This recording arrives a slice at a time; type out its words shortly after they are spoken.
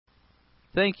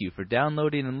Thank you for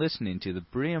downloading and listening to the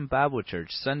Berean Bible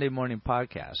Church Sunday Morning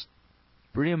Podcast.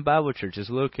 Berean Bible Church is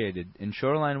located in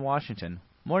Shoreline, Washington,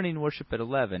 morning worship at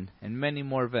 11, and many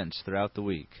more events throughout the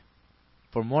week.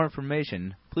 For more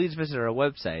information, please visit our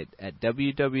website at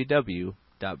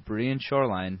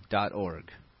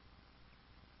www.bereanshoreline.org.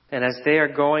 And as they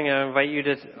are going, I invite you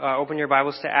to open your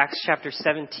Bibles to Acts chapter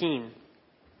 17.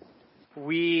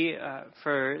 We,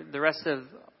 for the rest of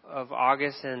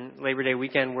August and Labor Day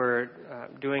weekend, we're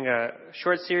doing a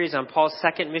short series on Paul's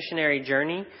second missionary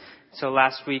journey. So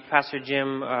last week, Pastor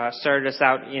Jim started us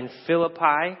out in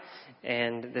Philippi,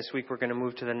 and this week we're going to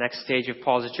move to the next stage of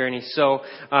Paul's journey. So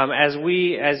as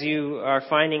you are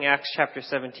finding Acts chapter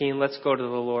 17, let's go to the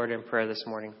Lord in prayer this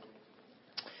morning.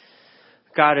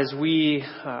 God, as we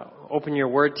open your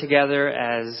word together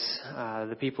as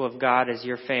the people of God, as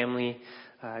your family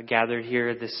gathered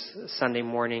here this Sunday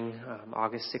morning,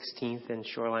 August 16th in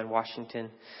Shoreline, Washington,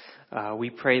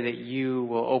 we pray that you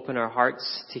will open our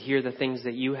hearts to hear the things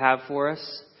that you have for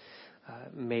us.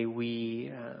 May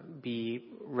we be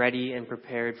ready and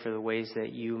prepared for the ways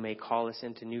that you may call us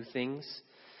into new things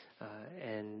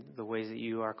and the ways that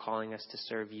you are calling us to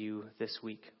serve you this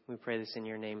week. We pray this in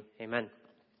your name. Amen.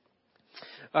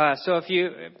 So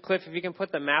Cliff, if you can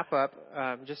put the map up,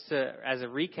 just as a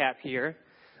recap here.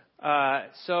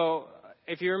 So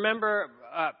if you remember,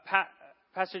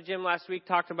 Pastor Jim last week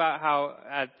talked about how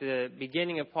at the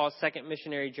beginning of Paul's second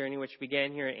missionary journey, which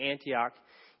began here in Antioch,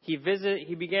 he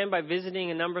began by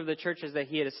visiting a number of the churches that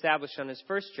he had established on his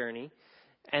first journey.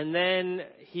 And then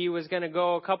he was going to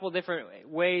go a couple different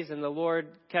ways, and the Lord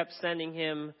kept sending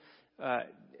him,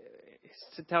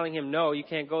 telling him, no, you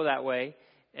can't go that way.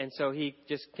 And so he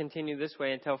just continued this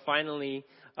way until finally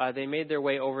they made their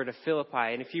way over to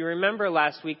Philippi. And if you remember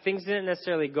last week, things didn't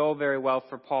necessarily go very well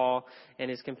for Paul and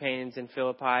his companions in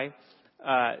Philippi.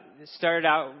 It started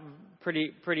out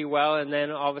pretty well, and then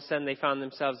all of a sudden they found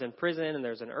themselves in prison, and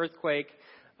there was an earthquake.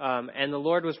 And the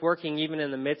Lord was working even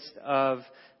in the midst of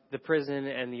the prison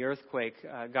and the earthquake.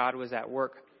 God was at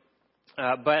work.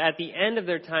 But at the end of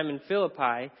their time in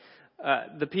Philippi,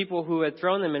 the people who had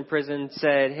thrown them in prison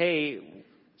said, hey,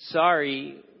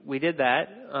 sorry, we did that.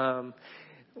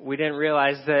 We didn't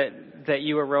realize that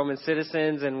you were Roman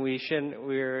citizens, and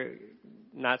we're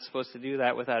not supposed to do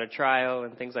that without a trial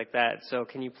and things like that. So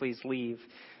can you please leave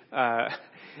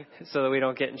so that we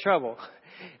don't get in trouble?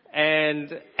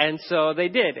 And so they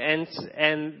did, and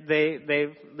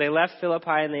they left Philippi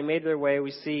and they made their way.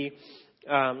 We see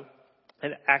in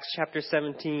Acts chapter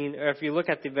 17, or if you look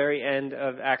at the very end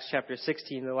of Acts chapter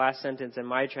 16, the last sentence in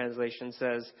my translation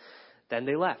says, then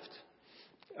they left.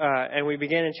 And we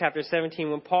begin in chapter 17.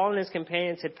 When Paul and his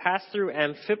companions had passed through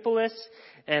Amphipolis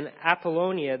and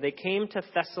Apollonia, they came to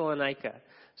Thessalonica.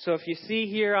 So if you see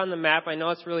here on the map, I know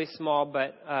it's really small,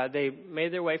 but they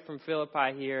made their way from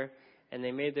Philippi here, and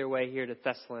they made their way here to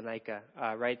Thessalonica,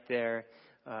 right there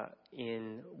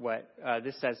in what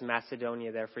this says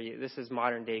Macedonia there for you. This is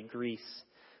modern day Greece.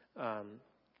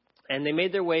 And they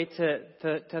made their way to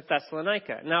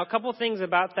Thessalonica. Now, a couple things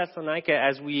about Thessalonica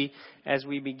as we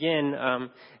begin.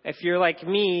 If you're like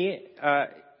me,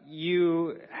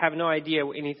 you have no idea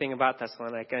anything about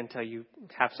Thessalonica until you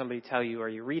have somebody tell you or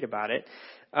you read about it.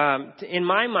 In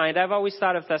my mind, I've always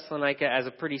thought of Thessalonica as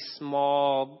a pretty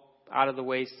small,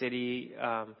 out-of-the-way city.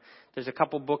 There's a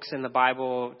couple books in the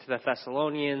Bible to the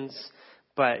Thessalonians,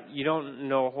 but you don't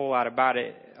know a whole lot about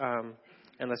it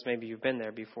unless maybe you've been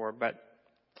there before. But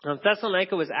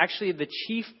Thessalonica was actually the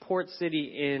chief port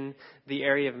city in the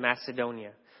area of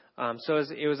Macedonia. So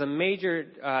it was a major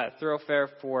thoroughfare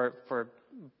for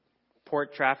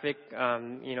port traffic.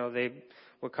 They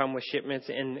would come with shipments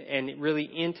and really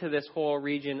into this whole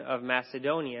region of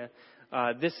Macedonia.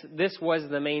 This was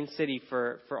the main city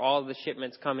for all of the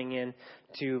shipments coming in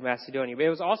to Macedonia. But it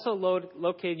was also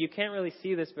located, you can't really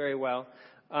see this very well,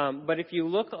 but if you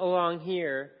look along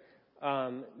here,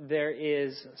 there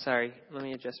is, sorry, let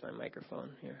me adjust my microphone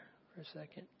here for a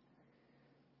second.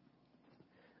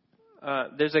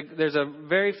 There's a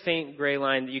very faint gray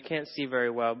line that you can't see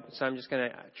very well, so I'm just going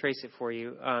to trace it for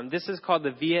you. This is called the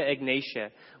Via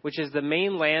Egnatia, which is the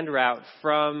main land route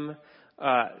from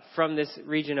this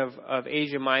region of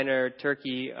Asia Minor,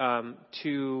 Turkey,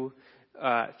 to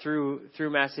through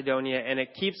Macedonia, and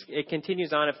it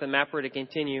continues on. If the map were to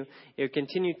continue, it would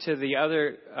continue to the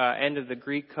other end of the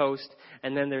Greek coast,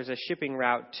 and then there's a shipping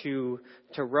route to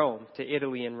Rome, to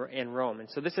Italy and Rome. And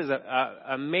so this is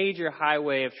a major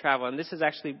highway of travel, and this is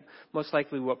actually most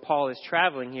likely what Paul is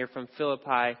traveling here from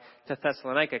Philippi to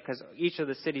Thessalonica, because each of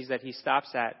the cities that he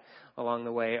stops at along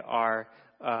the way are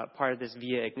part of this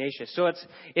Via Egnatia. So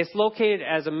it's located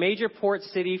as a major port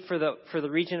city for the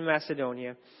region of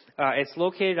Macedonia. It's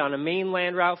located on a main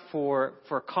land route for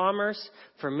commerce,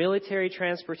 for military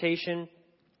transportation.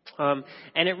 And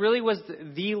it really was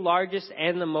the largest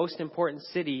and the most important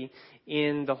city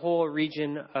in the whole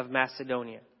region of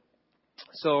Macedonia.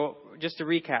 So just to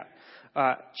recap,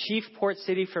 chief port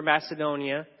city for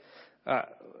Macedonia,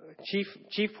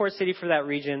 chief port city for that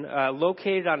region,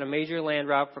 located on a major land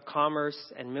route for commerce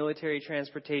and military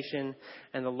transportation,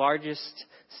 and the largest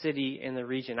city in the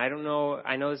region. I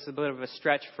know this is a bit of a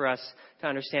stretch for us to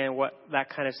understand what that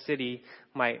kind of city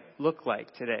might look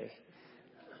like today.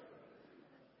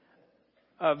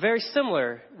 Very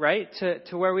similar, right,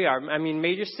 to where we are. I mean,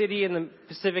 major city in the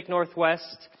Pacific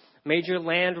Northwest, major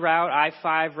land route,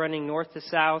 I-5 running north to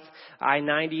south,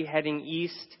 I-90 heading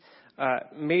east,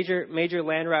 major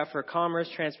land route for commerce,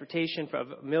 transportation, for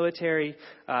military,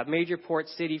 major port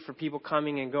city for people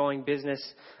coming and going, business,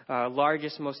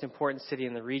 largest, most important city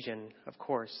in the region, of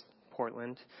course,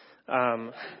 Portland.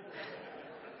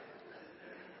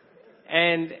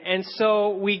 And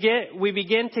so we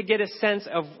begin to get a sense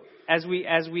of, as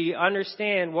we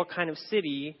understand what kind of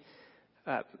city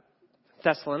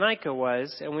Thessalonica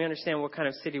was, and we understand what kind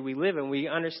of city we live in, we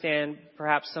understand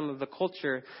perhaps some of the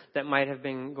culture that might have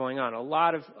been going on. A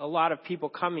lot of people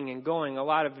coming and going, a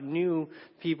lot of new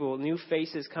people, new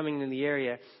faces coming in the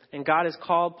area. And God has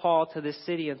called Paul to this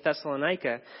city in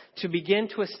Thessalonica to begin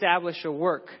to establish a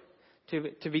work,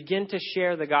 to begin to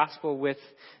share the gospel with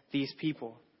these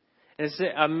people. And it's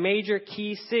a major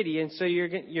key city, and so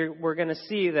we're going to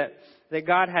see that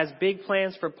God has big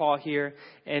plans for Paul here,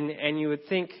 and you would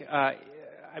think,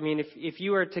 if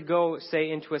you were to go,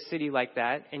 say, into a city like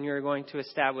that, and you're going to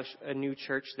establish a new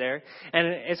church there, and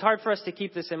it's hard for us to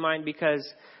keep this in mind because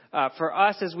for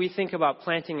us, as we think about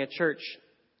planting a church,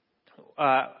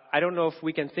 I don't know if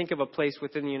we can think of a place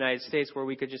within the United States where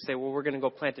we could just say, well, we're going to go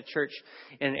plant a church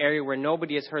in an area where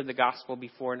nobody has heard the gospel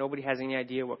before. Nobody has any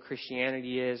idea what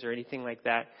Christianity is or anything like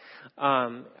that.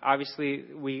 Obviously,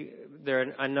 there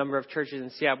are a number of churches in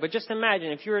Seattle. But just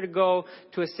imagine if you were to go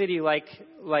to a city like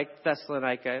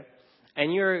Thessalonica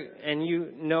and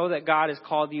you know that God has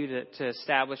called you to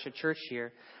establish a church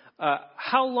here.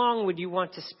 How long would you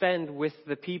want to spend with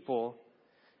the people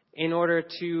in order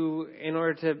to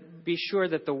be sure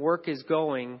that the work is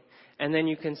going, and then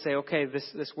you can say, okay,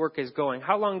 this work is going?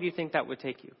 How long do you think that would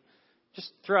take you?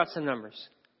 Just throw out some numbers.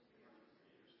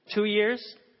 2 years?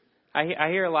 I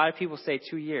hear a lot of people say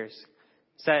 2 years.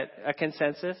 Is that a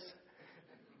consensus?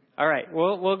 All right,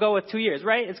 we'll go with 2 years,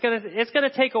 right? It's gonna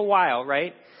take a while,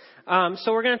 right?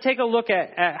 So we're gonna take a look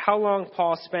at how long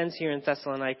Paul spends here in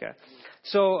Thessalonica.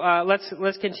 So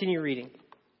let's continue reading.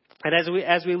 And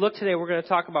as we look today, we're going to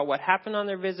talk about what happened on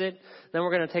their visit. Then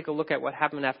we're going to take a look at what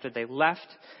happened after they left.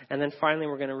 And then finally,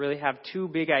 we're going to really have two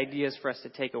big ideas for us to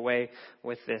take away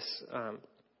with this.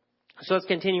 So let's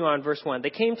continue on verse 1. They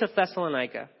came to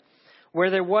Thessalonica, where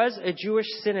there was a Jewish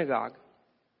synagogue.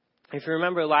 If you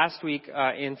remember last week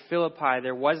in Philippi,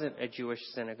 there wasn't a Jewish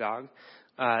synagogue.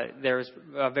 There was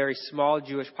a very small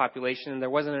Jewish population, and there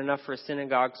wasn't enough for a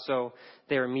synagogue, so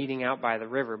they were meeting out by the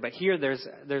river. But here there's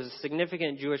a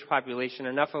significant Jewish population,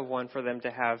 enough of one for them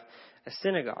to have a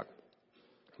synagogue.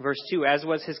 Verse 2, as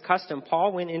was his custom,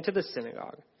 Paul went into the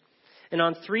synagogue. And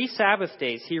on 3 Sabbath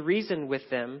days he reasoned with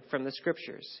them from the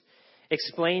Scriptures,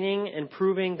 explaining and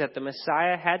proving that the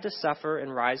Messiah had to suffer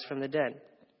and rise from the dead.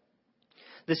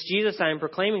 This Jesus I am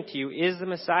proclaiming to you is the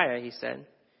Messiah, he said.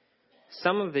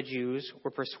 Some of the Jews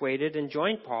were persuaded and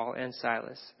joined Paul and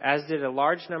Silas, as did a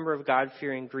large number of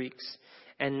God-fearing Greeks,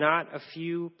 and not a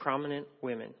few prominent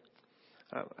women.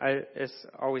 It's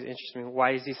always interesting.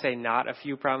 Why does he say not a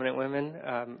few prominent women?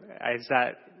 Is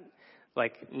that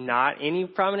like not any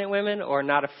prominent women, or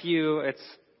not a few? It's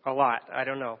a lot. I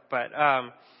don't know. But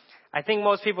I think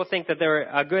most people think that there were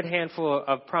a good handful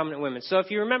of prominent women. So if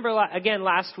you remember, again,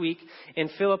 last week in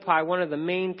Philippi, one of the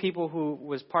main people who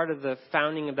was part of the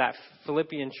founding of that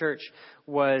Philippian church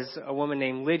was a woman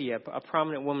named Lydia, a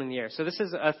prominent woman in the area. So this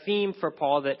is a theme for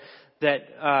Paul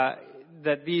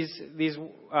that these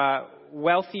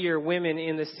wealthier women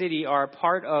in the city are a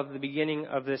part of the beginning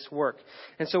of this work.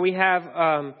 And so we have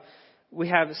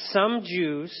some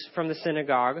Jews from the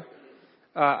synagogue,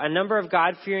 a number of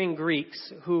God-fearing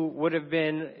Greeks who would have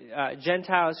been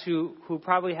Gentiles who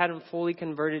probably hadn't fully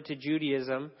converted to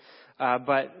Judaism,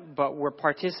 but were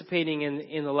participating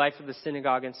in the life of the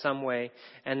synagogue in some way,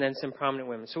 and then some prominent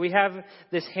women. So we have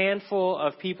this handful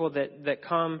of people that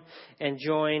come and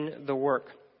join the work.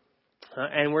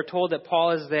 And we're told that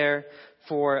Paul is there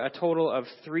for a total of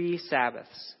 3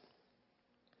 Sabbaths.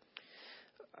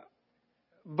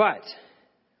 But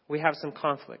we have some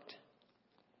conflict.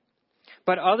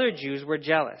 But other Jews were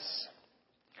jealous.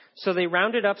 So they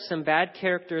rounded up some bad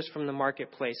characters from the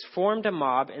marketplace, formed a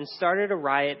mob, and started a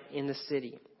riot in the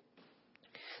city.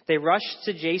 They rushed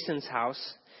to Jason's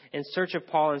house in search of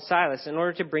Paul and Silas in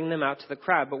order to bring them out to the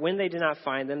crowd. But when they did not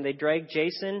find them, they dragged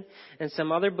Jason and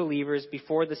some other believers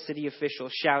before the city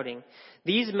officials, shouting,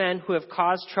 "These men who have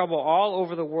caused trouble all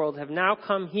over the world have now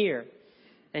come here,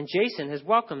 and Jason has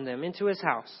welcomed them into his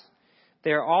house.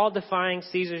 They are all defying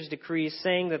Caesar's decrees,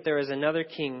 saying that there is another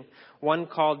king, one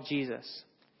called Jesus."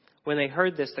 When they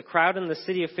heard this, the crowd and the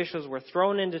city officials were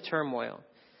thrown into turmoil.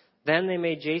 Then they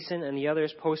made Jason and the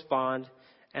others post bond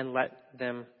and let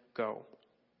them go.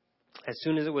 As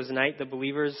soon as it was night, the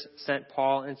believers sent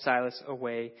Paul and Silas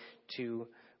away to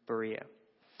Berea.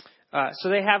 So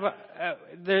they have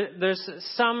there's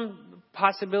some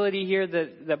possibility here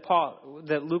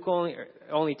that Luke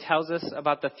only tells us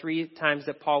about the 3 times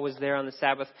that Paul was there on the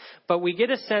Sabbath. But we get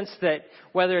a sense that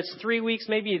whether it's 3 weeks,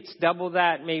 maybe it's double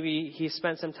that. Maybe he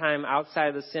spent some time outside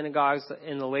of the synagogues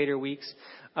in the later weeks.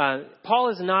 Paul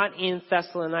is not in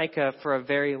Thessalonica for a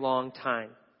very long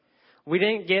time. We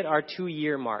didn't get our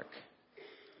 2-year mark.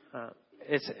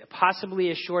 It's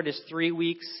possibly as short as 3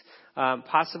 weeks,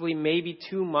 possibly maybe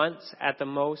 2 months at the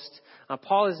most.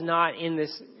 Paul is not in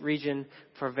this region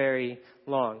for very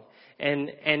long. And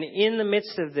in the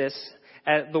midst of this,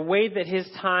 the way that his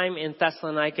time in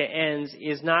Thessalonica ends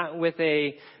is not with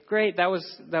a, "Great, that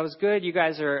was good. You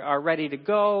guys are ready to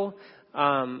go.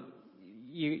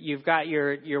 You've got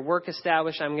your work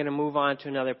established. I'm going to move on to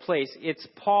another place." It's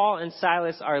Paul and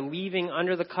Silas are leaving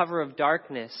under the cover of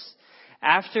darkness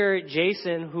after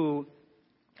Jason, who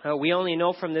we only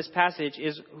know from this passage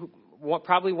is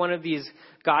probably one of these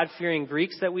God-fearing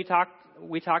Greeks that we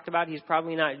talked about. He's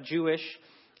probably not Jewish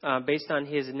based on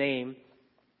his name.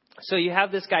 So you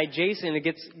have this guy Jason who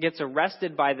gets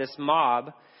arrested by this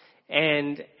mob,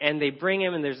 and they bring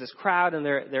him, and there's this crowd, and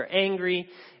they're angry.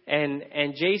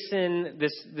 And Jason,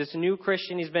 this new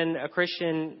Christian, he's been a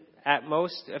Christian at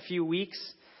most a few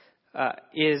weeks,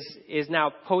 is now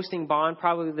posting bond.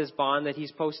 Probably this bond that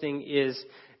he's posting is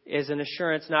an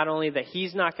assurance not only that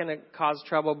he's not going to cause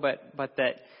trouble, but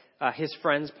that his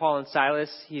friends Paul and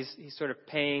Silas, he's sort of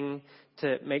paying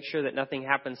to make sure that nothing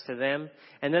happens to them.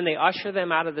 And then they usher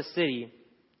them out of the city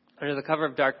under the cover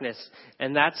of darkness,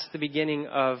 and that's the beginning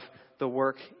of the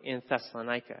work in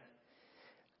Thessalonica.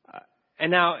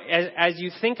 And now, as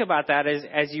you think about that,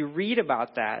 as you read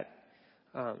about that,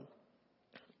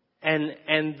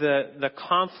 and the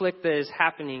conflict that is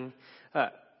happening,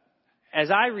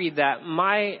 as I read that,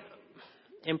 my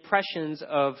impressions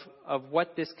of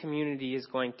what this community is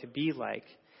going to be like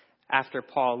after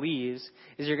Paul leaves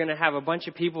is you're going to have a bunch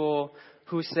of people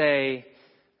who say,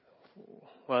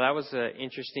 "Well, that was an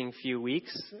interesting few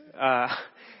weeks.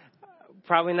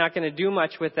 Probably not going to do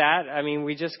much with that. I mean,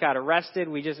 we just got arrested.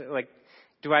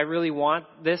 Do I really want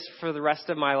this for the rest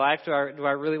of my life? Do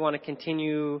I really want to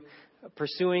continue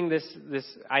pursuing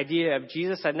this idea of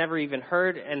Jesus I'd never even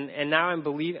heard? And now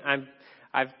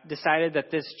I've decided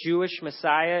that this Jewish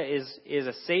Messiah is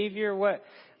a savior. What?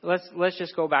 Let's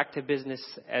just go back to business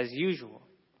as usual."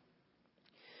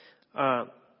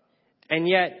 And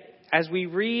yet, as we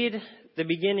read the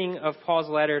beginning of Paul's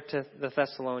letter to the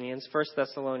Thessalonians, 1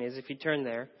 Thessalonians, if you turn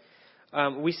there,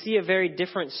 we see a very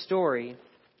different story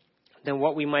than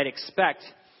what we might expect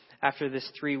after this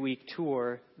 3-week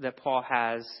tour that Paul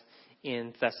has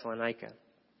in Thessalonica.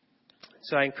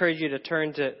 So I encourage you to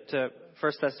turn to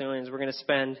 1 Thessalonians. We're going to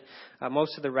spend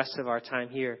most of the rest of our time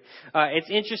here. It's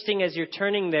interesting as you're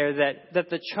turning there that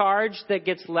the charge that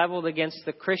gets leveled against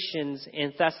the Christians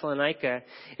in Thessalonica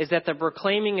is that they're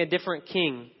proclaiming a different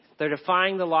king. They're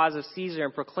defying the laws of Caesar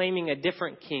and proclaiming a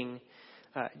different king,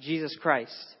 Jesus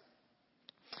Christ.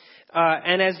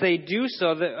 And as they do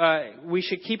so, we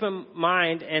should keep in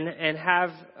mind and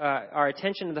have our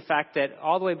attention to the fact that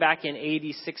all the way back in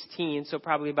AD 16, so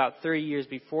probably about 30 years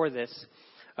before this,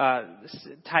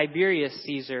 Tiberius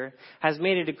Caesar has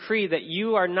made a decree that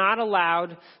you are not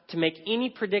allowed to make any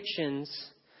predictions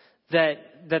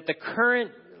that the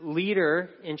current leader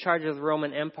in charge of the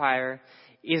Roman Empire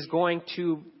is going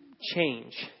to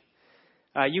change.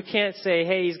 You can't say,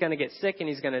 "Hey, he's going to get sick and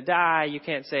he's going to die." You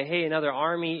can't say, "Hey, another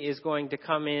army is going to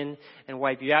come in and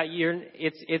wipe you out."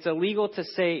 It's illegal to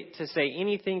say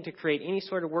anything, to create any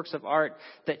sort of works of art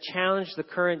that challenge the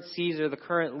current Caesar, the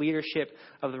current leadership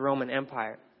of the Roman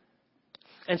Empire.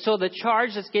 And so the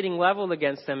charge that's getting leveled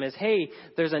against them is, hey,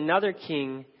 there's another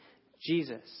king,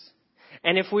 Jesus.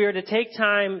 And if we were to take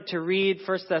time to read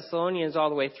 1 Thessalonians all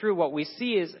the way through, what we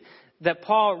see is that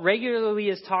Paul regularly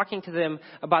is talking to them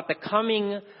about the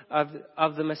coming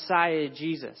of the Messiah,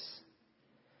 Jesus.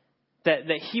 That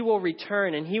he will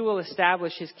return and he will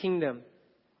establish his kingdom.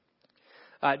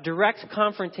 Direct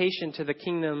confrontation to the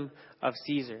kingdom of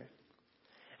Caesar.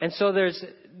 And so there's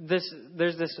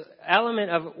this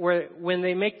element of where when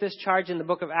they make this charge in the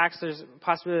book of Acts, there's a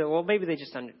possibility that, well, maybe they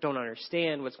just don't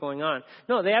understand what's going on.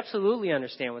 No, they absolutely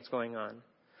understand what's going on.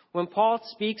 When Paul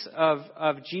speaks of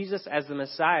Jesus as the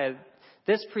Messiah,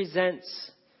 this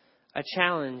presents a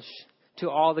challenge to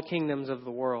all the kingdoms of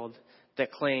the world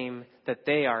that claim that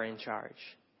they are in charge.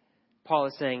 Paul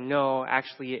is saying, no,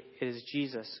 actually it is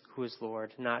Jesus who is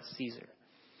Lord, not Caesar.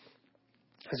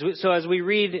 So as we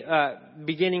read,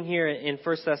 beginning here in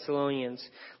 1 Thessalonians,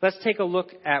 let's take a look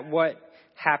at what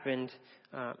happened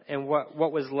and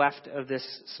what was left of this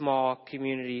small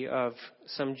community of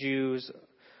some Jews,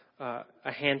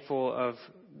 a handful of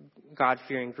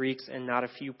God-fearing Greeks, and not a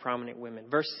few prominent women.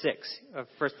 Verse 6 of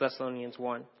 1 Thessalonians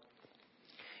 1.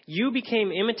 You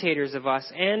became imitators of us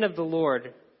and of the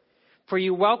Lord, for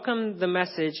you welcomed the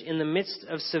message in the midst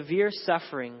of severe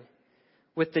suffering,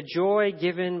 with the joy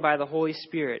given by the Holy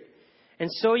Spirit. And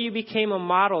so you became a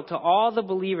model to all the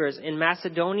believers in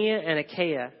Macedonia and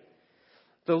Achaia.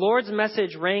 The Lord's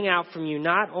message rang out from you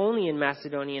not only in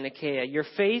Macedonia and Achaia. Your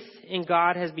faith in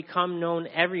God has become known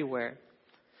everywhere.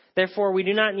 Therefore, we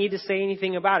do not need to say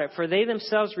anything about it, for they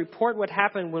themselves report what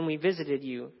happened when we visited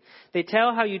you. They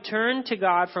tell how you turned to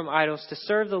God from idols to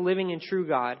serve the living and true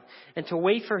God, and to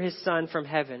wait for his Son from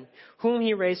heaven, whom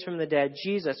he raised from the dead,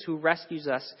 Jesus, who rescues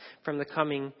us from the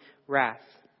coming wrath.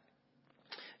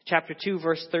 Chapter 2,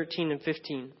 verse 13 and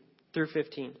 15 through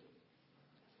 15.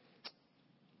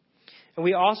 And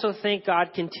we also thank God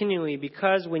continually,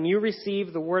 because when you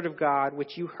received the word of God,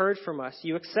 which you heard from us,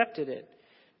 you accepted it.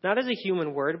 Not as a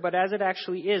human word, but as it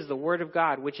actually is, the word of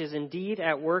God, which is indeed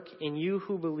at work in you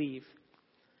who believe.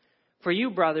 For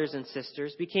you, brothers and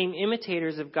sisters, became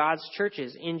imitators of God's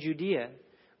churches in Judea,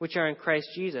 which are in Christ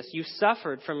Jesus. You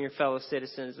suffered from your fellow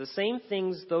citizens, the same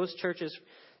things those churches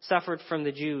suffered from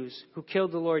the Jews who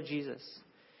killed the Lord Jesus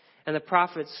and the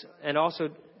prophets, and also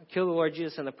killed the Lord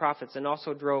Jesus and the prophets, and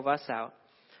also drove us out.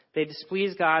 They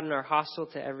displease God and are hostile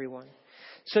to everyone.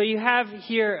 So you have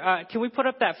here, can we put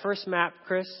up that first map,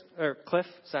 Cliff?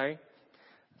 Sorry.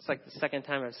 It's like the second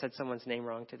time I've said someone's name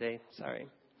wrong today. Sorry.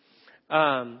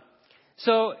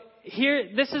 So here,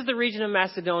 this is the region of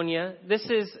Macedonia. This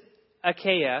is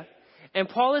Achaia. And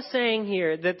Paul is saying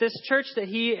here that this church that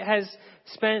he has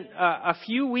spent a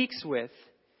few weeks with,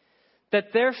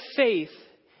 that their faith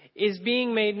is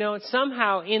being made known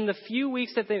somehow in the few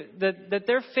weeks that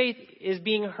their faith is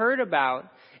being heard about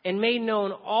and made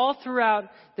known all throughout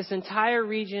this entire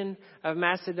region of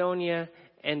Macedonia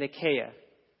and Achaia.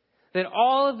 That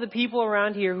all of the people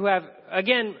around here who have,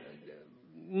 again,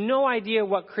 no idea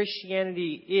what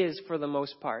Christianity is for the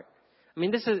most part. I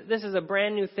mean, this is a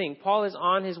brand new thing. Paul is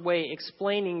on his way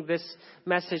explaining this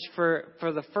message for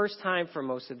the first time for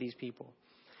most of these people.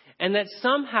 And that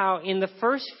somehow in the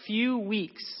first few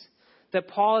weeks that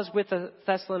Paul is with the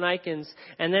Thessalonians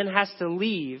and then has to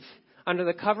leave under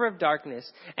the cover of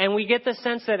darkness. And we get the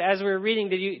sense that as we were reading,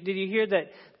 did you hear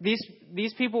that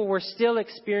these people were still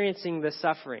experiencing the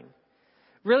suffering?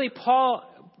 Really, Paul,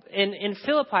 in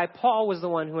Philippi, Paul was the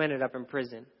one who ended up in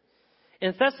prison.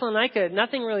 In Thessalonica,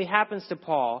 nothing really happens to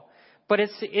Paul, but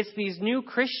it's these new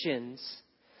Christians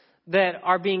that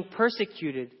are being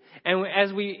persecuted. And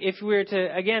if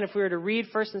we were to read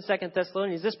 1st and 2nd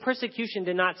Thessalonians, this persecution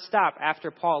did not stop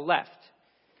after Paul left.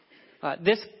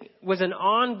 This was an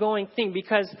ongoing thing,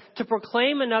 because to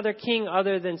proclaim another king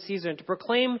other than Caesar, and to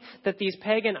proclaim that these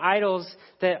pagan idols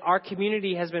that our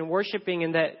community has been worshiping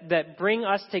and that bring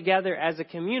us together as a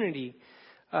community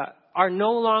are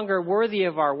no longer worthy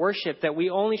of our worship, that we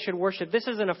only should worship. This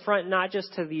is an affront not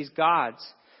just to these gods,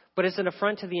 but it's an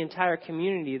affront to the entire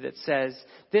community that says,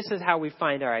 this is how we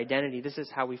find our identity. This is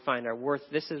how we find our worth.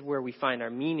 This is where we find our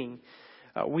meaning.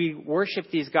 We worship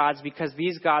these gods because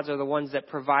these gods are the ones that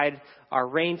provide our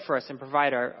rain for us and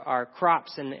provide our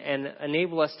crops and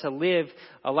enable us to live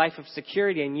a life of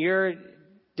security. And you're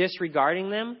disregarding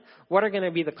them. What are going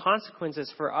to be the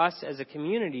consequences for us as a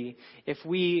community if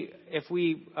we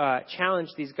challenge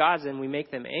these gods and we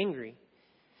make them angry?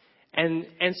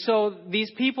 And so these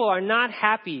people are not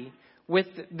happy with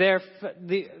their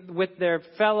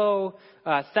fellow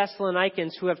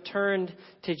Thessalonians who have turned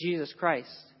to Jesus Christ.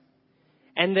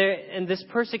 And this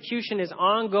persecution is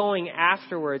ongoing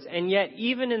afterwards. And yet,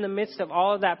 even in the midst of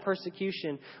all of that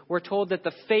persecution, we're told that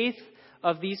the faith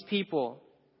of these people,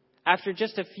 after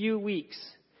just a few weeks,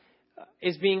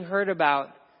 is being heard about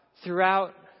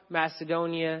throughout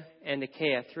Macedonia and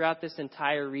Achaia, throughout this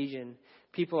entire region,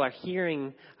 people are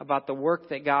hearing about the work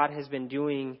that God has been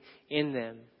doing in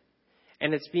them.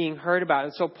 And it's being heard about.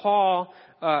 And so Paul,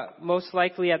 most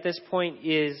likely at this point,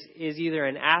 is either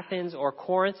in Athens or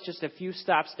Corinth, just a few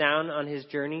stops down on his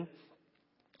journey.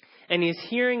 And he's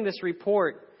hearing this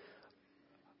report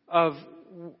of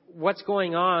what's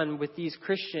going on with these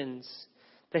Christians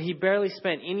that he barely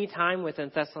spent any time with in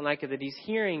Thessalonica, that he's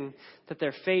hearing that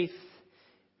their faith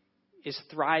is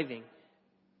thriving.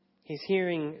 He's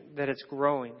hearing that it's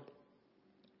growing.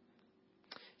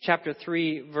 Chapter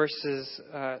 3, verses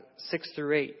 6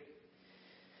 through 8.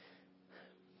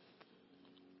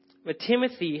 But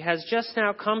Timothy has just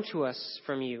now come to us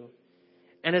from you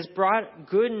and has brought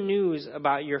good news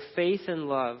about your faith and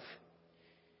love.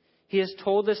 He has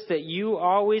told us that you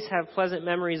always have pleasant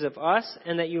memories of us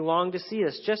and that you long to see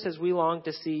us, just as we long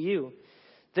to see you.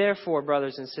 Therefore,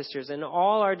 brothers and sisters, in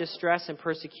all our distress and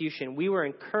persecution, we were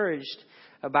encouraged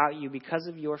about you because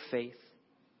of your faith.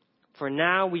 For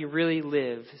now we really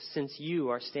live, since you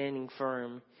are standing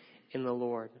firm in the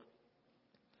Lord.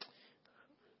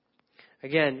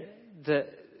 Again,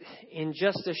 in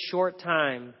just a short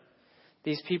time,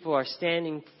 these people are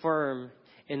standing firm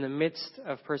in the midst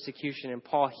of persecution. And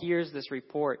Paul hears this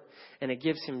report, and it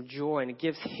gives him joy, and it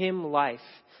gives him life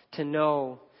to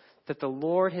know that the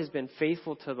Lord has been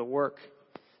faithful to the work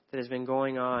that has been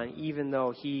going on, even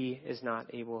though he is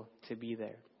not able to be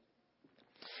there.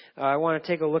 I want to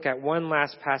take a look at one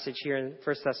last passage here in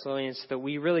 1 Thessalonians so that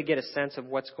we really get a sense of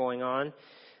what's going on.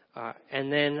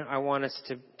 And then I want us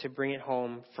to bring it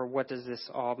home for what does this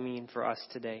all mean for us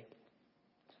today.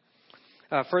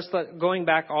 First, going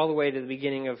back all the way to the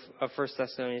beginning of 1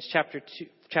 Thessalonians,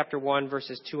 chapter 1,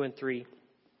 verses 2 and 3.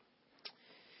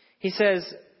 He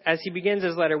says, as he begins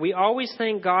his letter, we always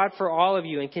thank God for all of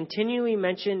you and continually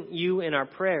mention you in our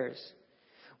prayers.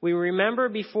 We remember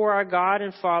before our God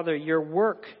and Father your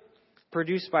work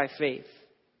produced by faith,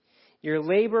 your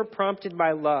labor prompted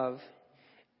by love,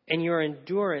 and your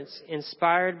endurance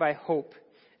inspired by hope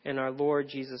in our Lord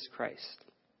Jesus Christ.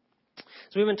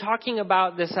 So we've been talking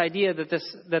about this idea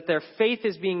that their faith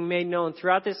is being made known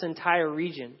throughout this entire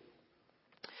region.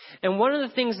 And one of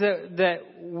the things that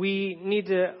we need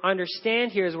to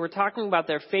understand here as we're talking about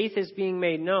their faith is being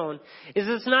made known is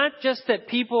it's not just that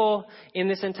people in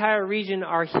this entire region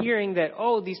are hearing that,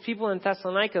 oh, these people in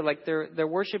Thessalonica, like they're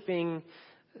worshiping,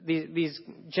 these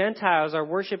Gentiles are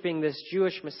worshiping this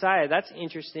Jewish Messiah. That's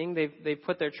interesting. They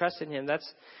put their trust in him.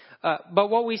 But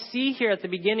what we see here at the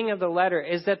beginning of the letter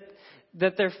is that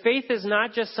their faith is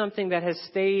not just something that has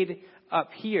stayed up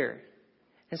here.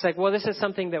 It's like, well, this is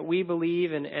something that we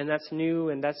believe and that's new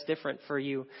and that's different for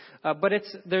you. But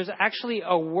there's actually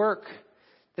a work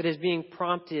that is being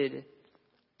prompted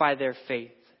by their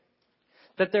faith.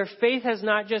 That their faith has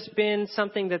not just been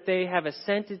something that they have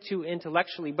assented to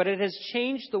intellectually, but it has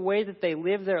changed the way that they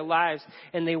live their lives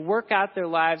and they work out their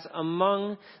lives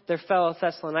among their fellow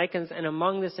Thessalonians and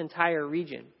among this entire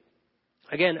region.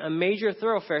 Again, a major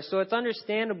thoroughfare. So it's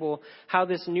understandable how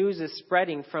this news is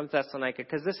spreading from Thessalonica,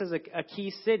 because this is a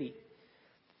key city.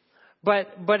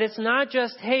 But it's not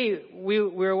just, hey, we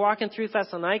were walking through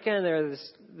Thessalonica and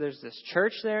there's this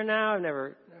church there now. I've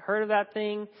never heard of that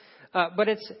thing. But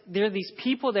there are these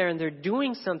people there and they're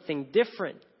doing something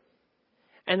different.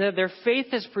 And that their faith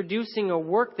is producing a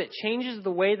work that changes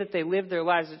the way that they live their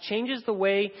lives. It changes the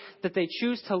way that they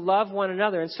choose to love one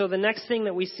another. And so the next thing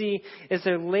that we see is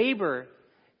their labor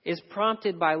is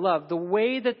prompted by love. The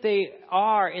way that they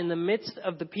are in the midst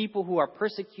of the people who are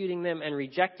persecuting them and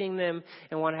rejecting them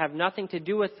and want to have nothing to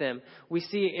do with them, we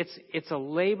see it's a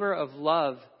labor of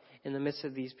love in the midst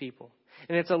of these people.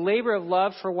 And it's a labor of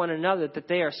love for one another, that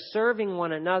they are serving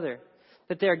one another,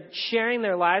 that they are sharing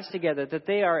their lives together, that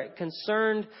they are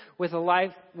concerned with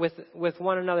with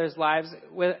one another's lives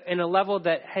in a level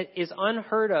that is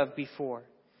unheard of before.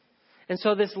 And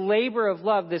so this labor of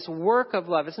love, this work of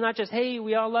love, it's not just, hey,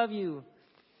 we all love you.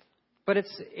 But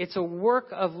it's a work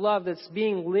of love that's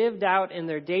being lived out in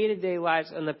their day-to-day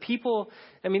lives. And the people,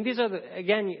 I mean, these are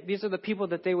the people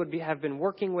that they have been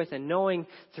working with and knowing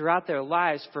throughout their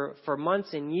lives for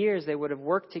months and years. They would have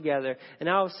worked together. And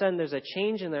now all of a sudden there's a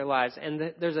change in their lives.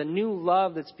 And there's a new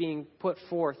love that's being put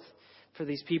forth for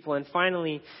these people. And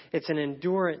finally, it's an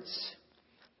endurance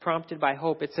prompted by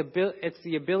hope. It's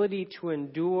the ability to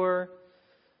endure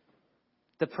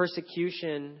the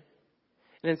persecution,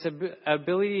 and its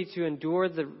ability to endure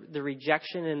the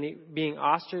rejection and being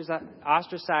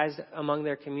ostracized among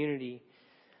their community,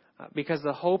 because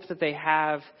the hope that they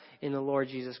have in the Lord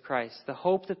Jesus Christ, the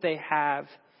hope that they have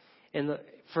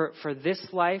for this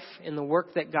life and the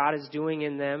work that God is doing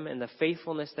in them and the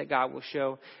faithfulness that God will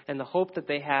show and the hope that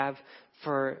they have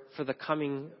for the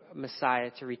coming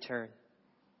Messiah to return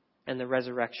and the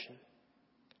resurrection.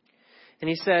 And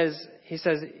he says,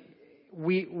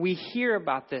 we hear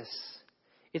about this.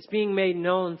 It's being made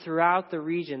known throughout the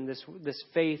region. This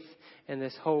faith and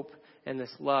this hope and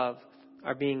this love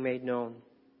are being made known.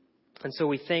 And so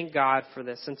we thank God for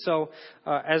this. And so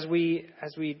as we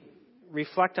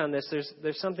reflect on this,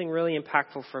 there's something really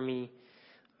impactful for me.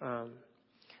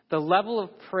 The level of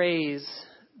praise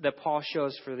that Paul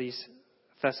shows for these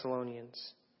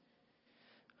Thessalonians.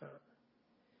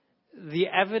 The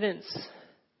evidence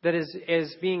that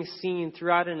is being seen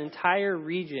throughout an entire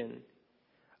region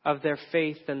of their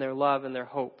faith and their love and their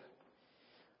hope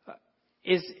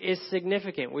is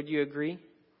significant. Would you agree?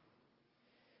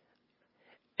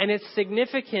 And it's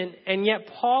significant, and yet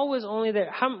Paul was only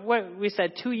there, what we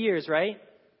said, 2 years, right?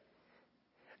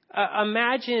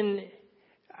 Imagine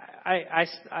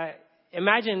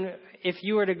if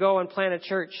you were to go and plant a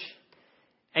church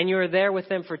and you were there with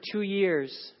them for 2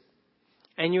 years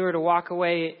and you were to walk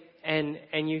away and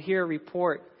you hear a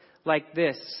report like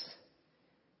this.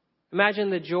 Imagine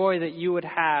the joy that you would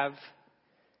have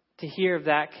to hear of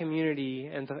that community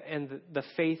and the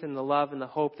faith and the love and the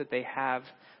hope that they have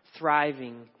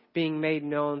thriving, being made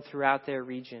known throughout their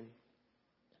region.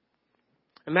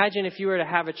 Imagine if you were to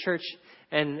have a church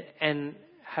and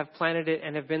have planted it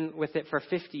and have been with it for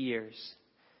 50 years.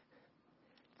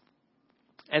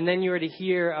 And then you were to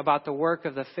hear about the work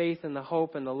of the faith and the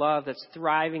hope and the love that's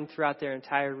thriving throughout their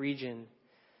entire region.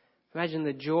 Imagine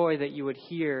the joy that you would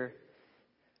hear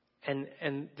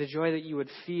and the joy that you would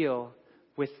feel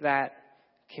with that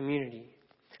community.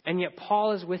 And yet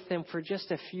Paul is with them for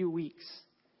just a few weeks.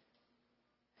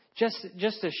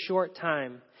 Just a short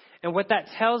time. And what that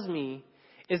tells me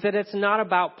is that it's not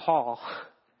about Paul.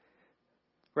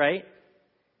 Right?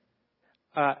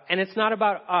 And it's not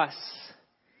about us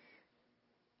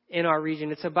in our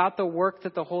region. It's about the work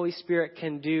that the Holy Spirit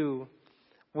can do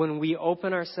when we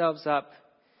open ourselves up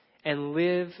and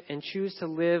live and choose to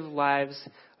live lives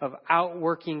of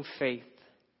outworking faith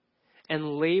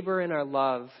and labor in our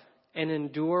love and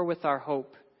endure with our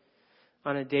hope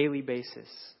on a daily basis.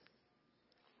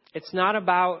 It's not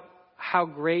about how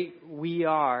great we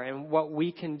are and what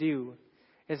we can do.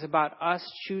 It's about us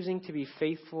choosing to be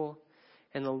faithful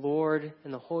and the Lord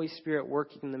and the Holy Spirit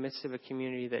working in the midst of a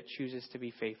community that chooses to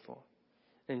be faithful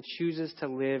and chooses to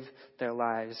live their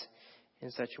lives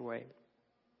in such a way.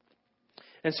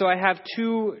 And so I have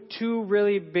two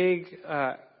really big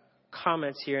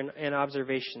comments here and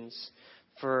observations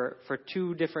for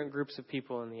two different groups of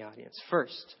people in the audience.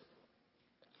 First,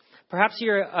 perhaps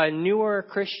you're a newer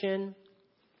Christian.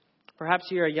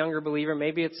 Perhaps you're a younger believer.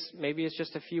 Maybe it's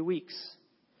just a few weeks.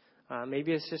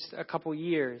 Maybe it's just a couple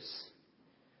years.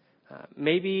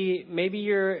 Maybe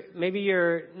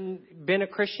you're been a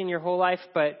Christian your whole life,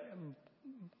 but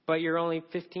you're only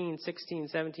 15, 16,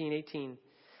 17, 18.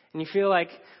 And you feel like,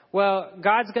 well,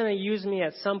 God's going to use me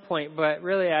at some point, but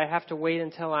really I have to wait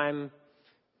until I'm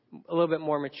a little bit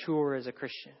more mature as a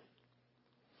Christian.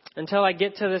 Until I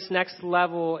get to this next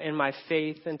level in my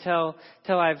faith, until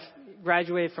I've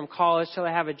graduated from college, till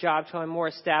I have a job, till I'm more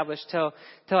established, till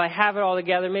I have it all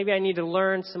together. Maybe I need to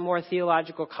learn some more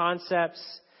theological concepts.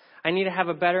 I need to have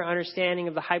a better understanding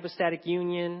of the hypostatic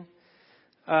union.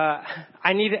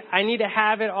 I need to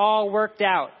have it all worked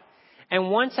out. And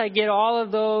once I get all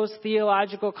of those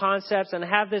theological concepts and I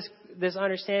have this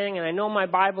understanding and I know my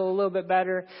Bible a little bit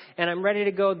better and I'm ready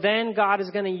to go, then God is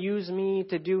going to use me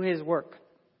to do His work.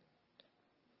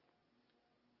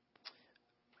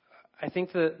 I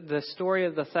think the story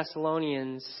of the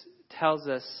Thessalonians tells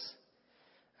us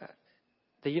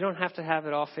that you don't have to have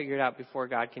it all figured out before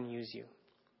God can use you.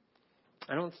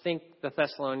 I don't think the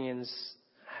Thessalonians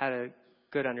had a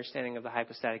good understanding of the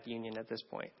hypostatic union at this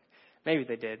point. Maybe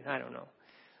they did. I don't know.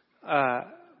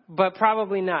 But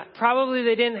probably not. Probably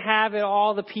they didn't have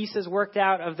all the pieces worked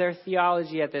out of their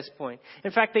theology at this point.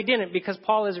 In fact, they didn't, because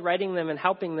Paul is writing them and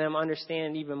helping them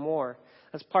understand even more.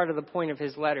 That's part of the point of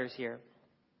his letters here.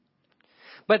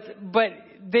 But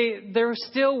they're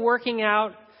still working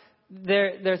out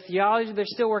their theology. They're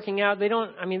still working out. They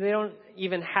don't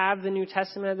even have the New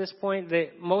Testament at this point.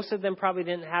 Most of them probably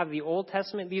didn't have the Old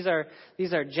Testament. These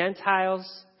are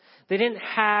Gentiles. They didn't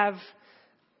have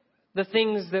the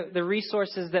things, the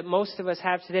resources that most of us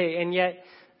have today, and yet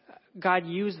God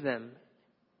used them.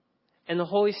 And the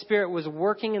Holy Spirit was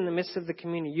working in the midst of the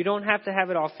community. You don't have to have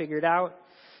it all figured out.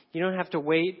 You don't have to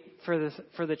wait for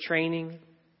the training.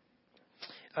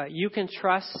 You can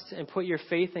trust and put your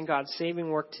faith in God's saving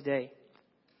work today.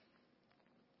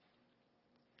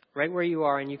 right where you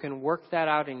are, and you can work that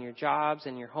out in your jobs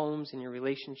and your homes and your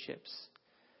relationships.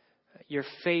 Your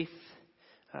faith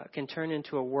can turn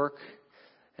into a work,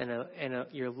 and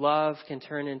your love can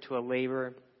turn into a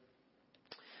labor.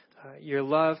 Your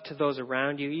love to those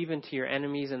around you, even to your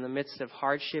enemies in the midst of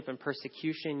hardship and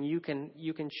persecution, you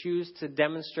can choose to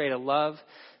demonstrate a love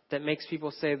that makes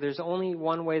people say there's only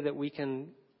one way that we can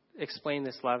explain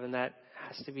this love, and that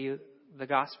has to be the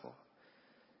gospel.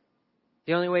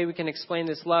 The only way we can explain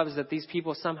this love is that these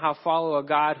people somehow follow a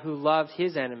God who loved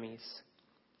his enemies,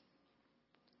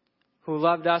 who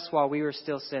loved us while we were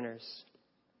still sinners.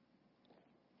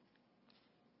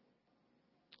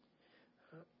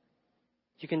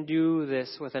 You can do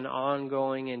this with an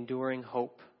ongoing, enduring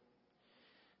hope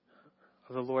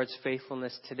of the Lord's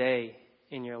faithfulness today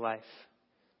in your life,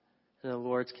 and the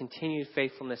Lord's continued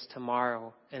faithfulness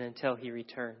tomorrow and until he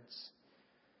returns.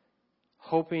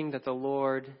 Hoping that the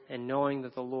Lord and knowing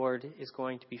that the Lord is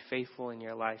going to be faithful in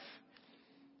your life.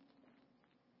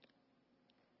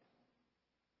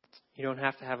 You don't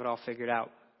have to have it all figured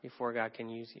out before God can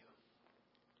use you.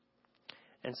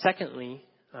 And secondly,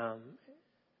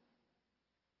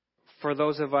 for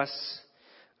those of us,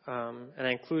 and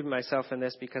I include myself in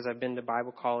this because I've been to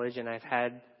Bible college and I've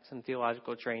had some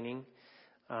theological training.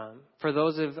 For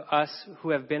those of us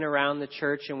who have been around the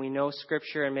church and we know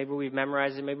Scripture and maybe we've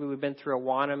memorized it, maybe we've been through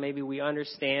Awana, maybe we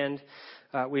understand,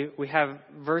 we have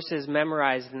verses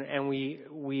memorized and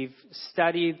we've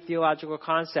studied theological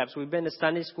concepts. We've been to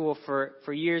Sunday school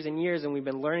for years and years, and we've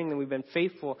been learning and we've been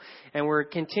faithful, and we're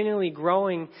continually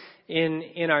growing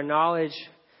in our knowledge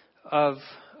of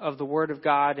the Word of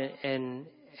God and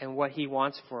what he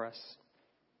wants for us.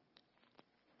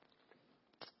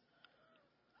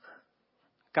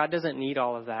 God doesn't need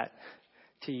all of that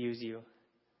to use you.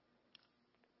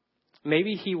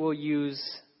 Maybe he will use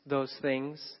those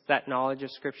things, that knowledge of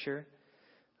Scripture,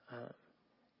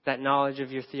 that knowledge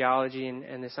of your theology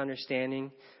and this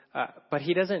understanding, but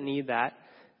he doesn't need that.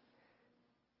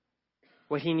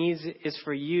 What he needs is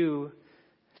for you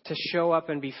to show up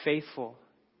and be faithful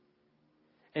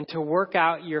and to work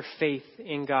out your faith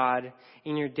in God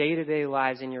in your day-to-day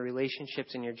lives, in your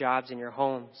relationships, in your jobs, in your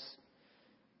homes.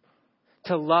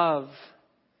 To love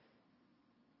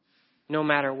no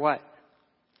matter what.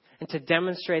 And to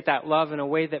demonstrate that love in a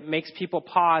way that makes people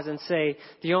pause and say,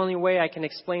 the only way I can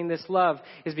explain this love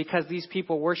is because these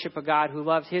people worship a God who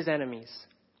loved his enemies.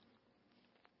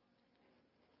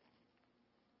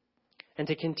 And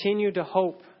to continue to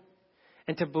hope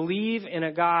and to believe in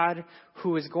a God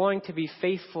who is going to be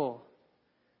faithful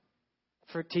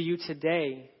to you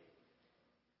today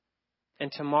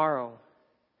and tomorrow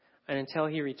and until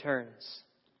he returns.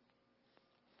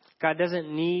 God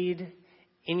doesn't need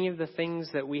any of the things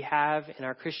that we have in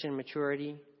our Christian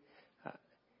maturity.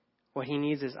 What he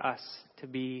needs is us to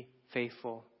be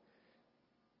faithful,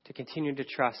 to continue to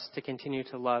trust, to continue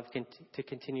to love, to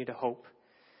continue to hope.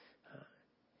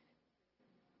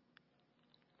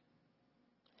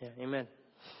 Amen.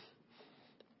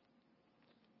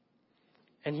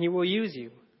 And he will use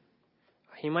you.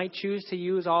 He might choose to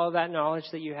use all of that knowledge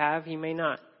that you have. He may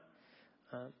not.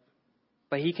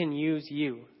 But he can use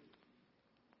you.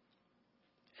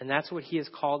 And that's what he has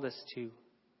called us to.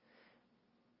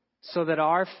 So that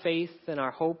our faith and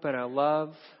our hope and our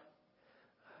love,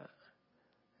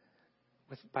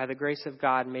 by the grace of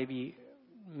God, may be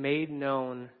made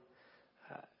known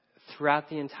throughout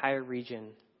the entire region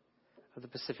of the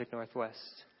Pacific Northwest.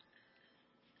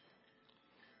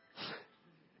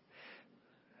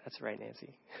 That's right,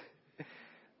 Nancy.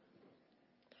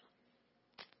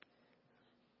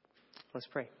 Let's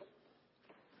pray.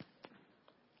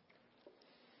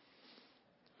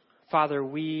 Father,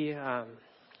 we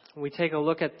take a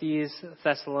look at these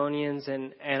Thessalonians,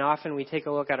 and often we take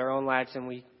a look at our own lives and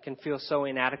we can feel so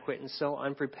inadequate and so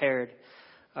unprepared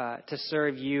to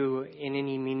serve you in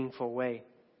any meaningful way.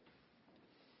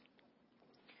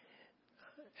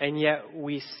 And yet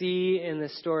we see in the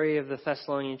story of the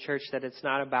Thessalonian church that it's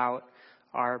not about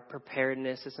our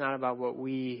preparedness. It's not about what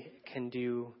we can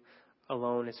do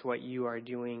alone. It's what you are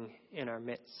doing in our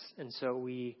midst. And so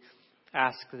we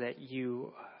ask that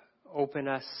you open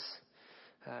us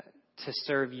to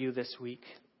serve you this week.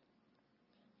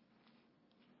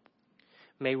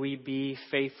 May we be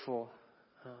faithful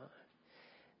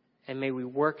and may we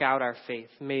work out our faith.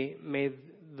 May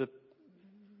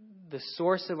the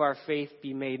source of our faith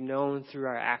be made known through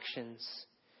our actions.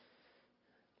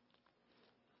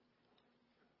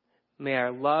 May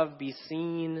our love be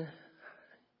seen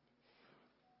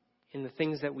in the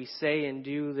things that we say and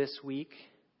do this week.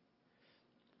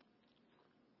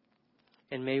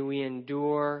 And may we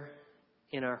endure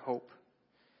in our hope.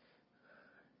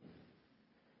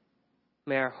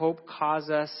 May our hope cause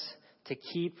us to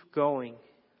keep going,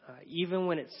 even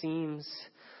when it seems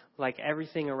like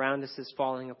everything around us is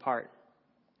falling apart.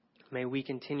 May we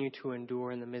continue to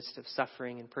endure in the midst of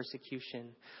suffering and persecution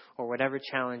or whatever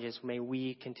challenges. May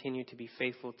we continue to be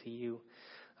faithful to you.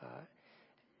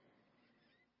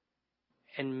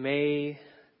 And may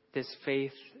this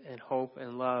faith and hope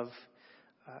and love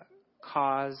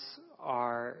cause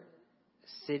our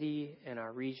city and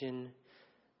our region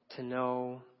to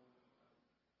know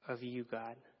of you,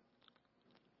 God.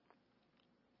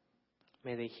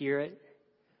 May they hear it,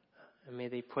 and may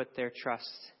they put their trust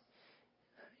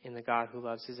in the God who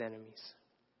loves his enemies.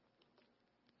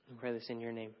 I pray this in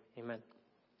your name. Amen.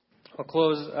 I'll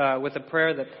close with a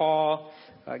prayer that Paul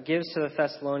gives to the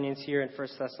Thessalonians here in 1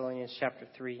 Thessalonians chapter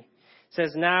 3. It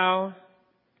says, "Now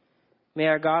may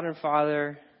our God and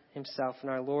Father himself and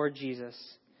our Lord Jesus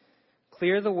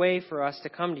clear the way for us to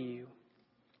come to you.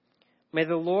 May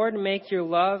the Lord make your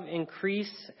love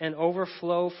increase and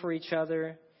overflow for each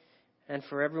other and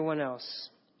for everyone else,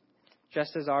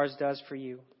 just as ours does for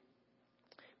you.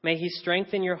 May he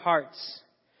strengthen your hearts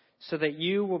so that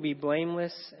you will be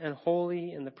blameless and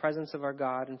holy in the presence of our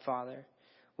God and Father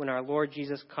when our Lord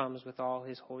Jesus comes with all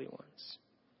his holy ones."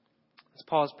 It's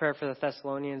Paul's prayer for the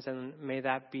Thessalonians, and may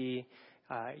that be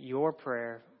your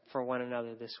prayer for one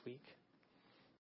another this week.